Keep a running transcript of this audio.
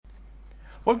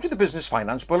Welcome to the Business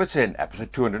Finance Bulletin,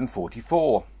 episode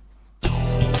 244.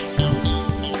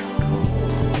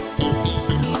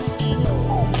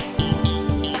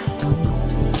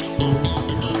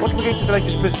 Welcome again to the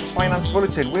latest Business Finance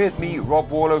Bulletin with me,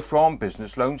 Rob Warlow from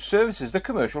Business Loan Services, the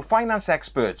commercial finance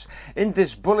experts. In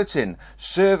this bulletin,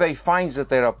 survey finds that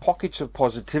there are pockets of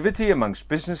positivity amongst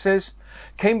businesses,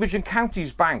 Cambridge and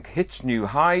Counties Bank hits new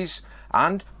highs,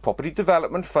 and property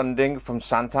development funding from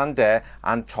Santander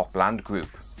and Topland Group.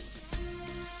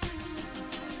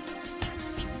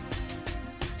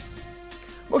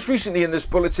 Most recently in this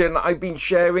bulletin, I've been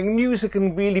sharing news that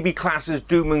can really be classed as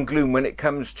doom and gloom when it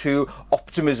comes to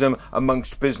optimism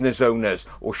amongst business owners,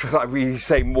 or should I really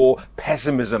say more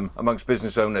pessimism amongst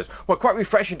business owners. Well, quite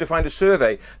refreshing to find a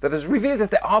survey that has revealed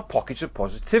that there are pockets of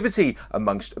positivity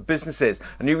amongst businesses.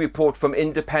 A new report from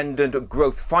Independent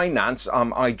Growth Finance,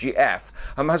 IGF,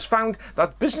 has found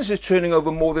that businesses turning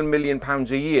over more than £1 million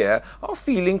a year are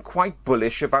feeling quite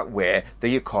bullish about where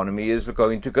the economy is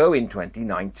going to go in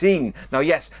 2019. Now,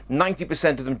 yes,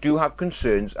 90% of them do have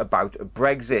concerns about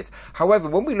Brexit. However,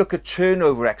 when we look at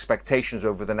turnover expectations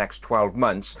over the next 12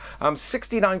 months,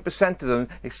 69% of them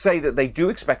say that they do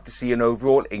expect to see an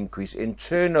overall increase in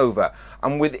turnover.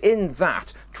 And within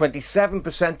that,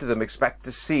 27% of them expect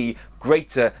to see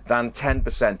greater than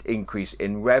 10% increase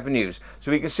in revenues. So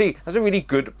we can see there's a really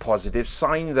good positive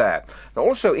sign there. Now,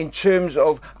 also in terms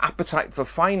of appetite for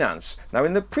finance, now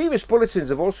in the previous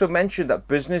bulletins I've also mentioned that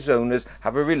business owners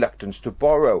have a reluctance to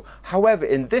borrow. However,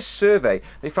 in this survey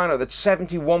they found out that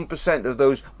 71% of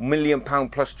those £1 million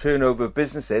plus turnover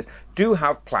businesses do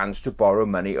have plans to borrow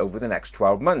money over the next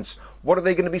 12 months. What are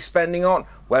they going to be spending on?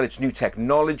 Well, it's new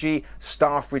technology,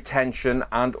 staff retention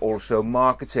and also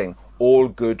marketing. All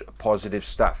good, positive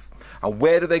stuff. And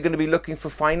where are they going to be looking for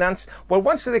finance? Well,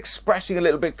 once they're expressing a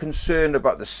little bit concerned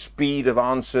about the speed of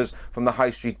answers from the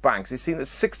high street banks, it's seen that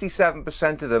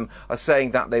 67% of them are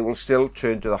saying that they will still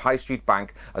turn to the high street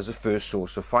bank as a first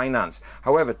source of finance.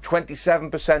 However,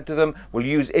 27% of them will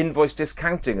use invoice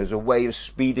discounting as a way of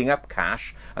speeding up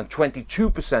cash, and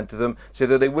 22% of them say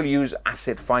that they will use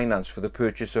asset finance for the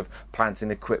purchase of plant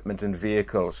and equipment and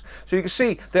vehicles. So you can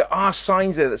see there are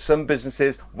signs there that some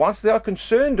businesses, whilst they are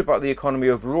concerned about the economy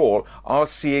overall, are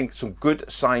seeing some good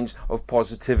signs of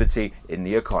positivity in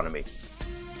the economy.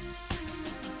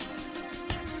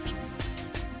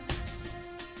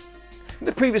 In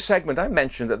the previous segment, I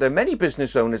mentioned that there are many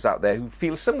business owners out there who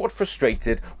feel somewhat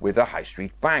frustrated with the high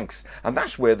street banks, and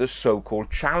that's where the so-called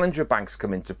challenger banks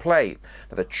come into play.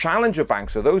 Now, the challenger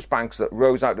banks are those banks that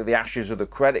rose out of the ashes of the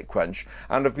credit crunch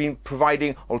and have been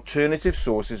providing alternative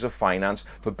sources of finance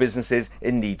for businesses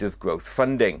in need of growth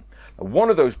funding. Now, one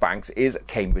of those banks is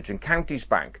Cambridge and Counties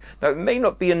Bank. Now, it may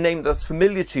not be a name that's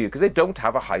familiar to you because they don't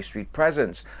have a high street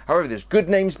presence. However, there's good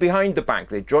names behind the bank.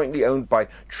 They're jointly owned by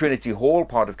Trinity Hall,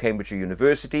 part of Cambridge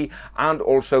University, and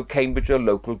also Cambridge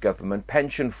Local Government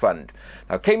Pension Fund.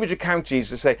 Now, Cambridge and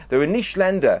Counties, as I say, they're a niche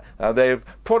lender. Their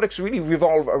products really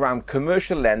revolve around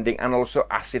commercial lending and also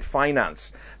asset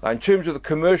finance. Now, in terms of the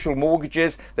commercial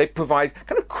mortgages, they provide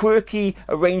kind of quirky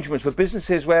arrangements for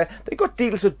businesses where they've got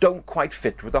deals that don't quite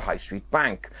fit with the high street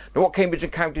bank. Now, what Cambridge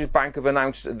and Counties Bank have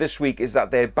announced this week is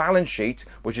that their balance sheet,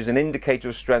 which is an indicator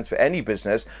of strength for any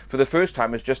business, for the first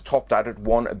time has just topped out at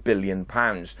 £1 billion.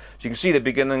 So you can see they're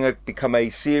beginning to become a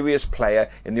serious player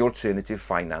in the alternative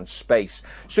finance space.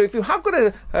 So if you have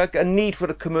got a need for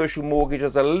a commercial mortgage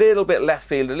that's a little bit left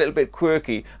field, a little bit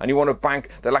quirky, and you want a bank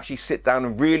that'll actually sit down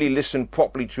and really listen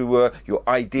properly to your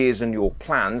ideas and your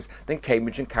plans, then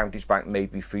Cambridge and Counties Bank may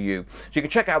be for you. So you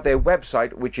can check out their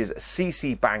website, which is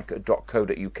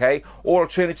ccbank.co.uk, or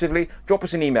alternatively drop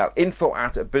us an email,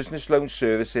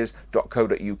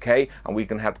 info@businessloanservices.co.uk, and we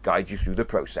can help guide you through the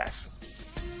process.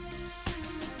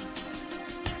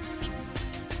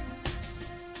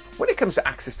 When it comes to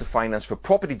access to finance for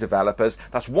property developers,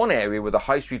 that's one area where the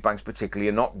high street banks particularly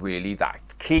are not really that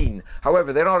keen.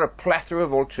 However, there are a plethora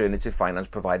of alternative finance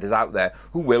providers out there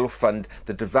who will fund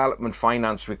the development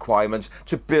finance requirements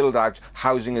to build out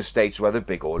housing estates, whether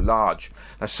big or large.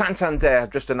 Now, Santander have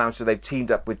just announced that they've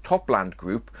teamed up with Topland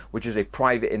Group, which is a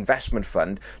private investment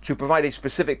fund, to provide a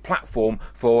specific platform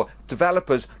for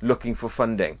developers looking for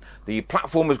funding. The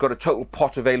platform has got a total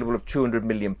pot available of £200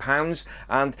 million,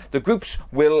 and the groups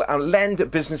will lend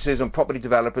businesses and property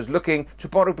developers looking to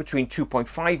borrow between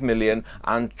 £2.5 million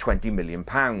and £20 million.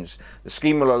 The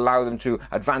scheme will allow them to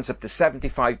advance up to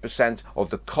 75% of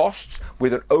the costs,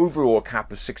 with an overall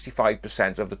cap of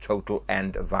 65% of the total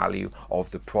end value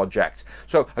of the project.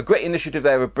 So a great initiative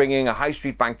there of bringing a high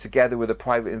street bank together with a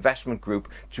private investment group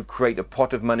to create a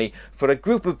pot of money for a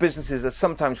group of businesses that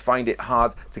sometimes find it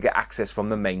hard to get access from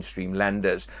the mainstream mainstream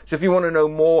lenders. So if you want to know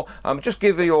more, just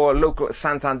give your local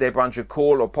Santander branch a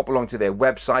call or pop along to their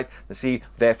website and see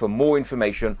there for more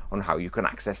information on how you can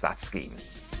access that scheme.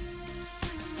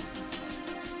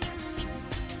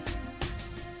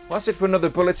 Well, that's it for another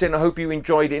bulletin. I hope you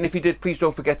enjoyed it, and if you did, please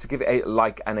don't forget to give it a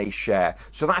like and a share.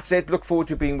 So that's it. Look forward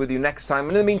to being with you next time,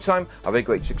 and in the meantime, have a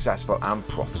great, successful and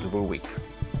profitable week.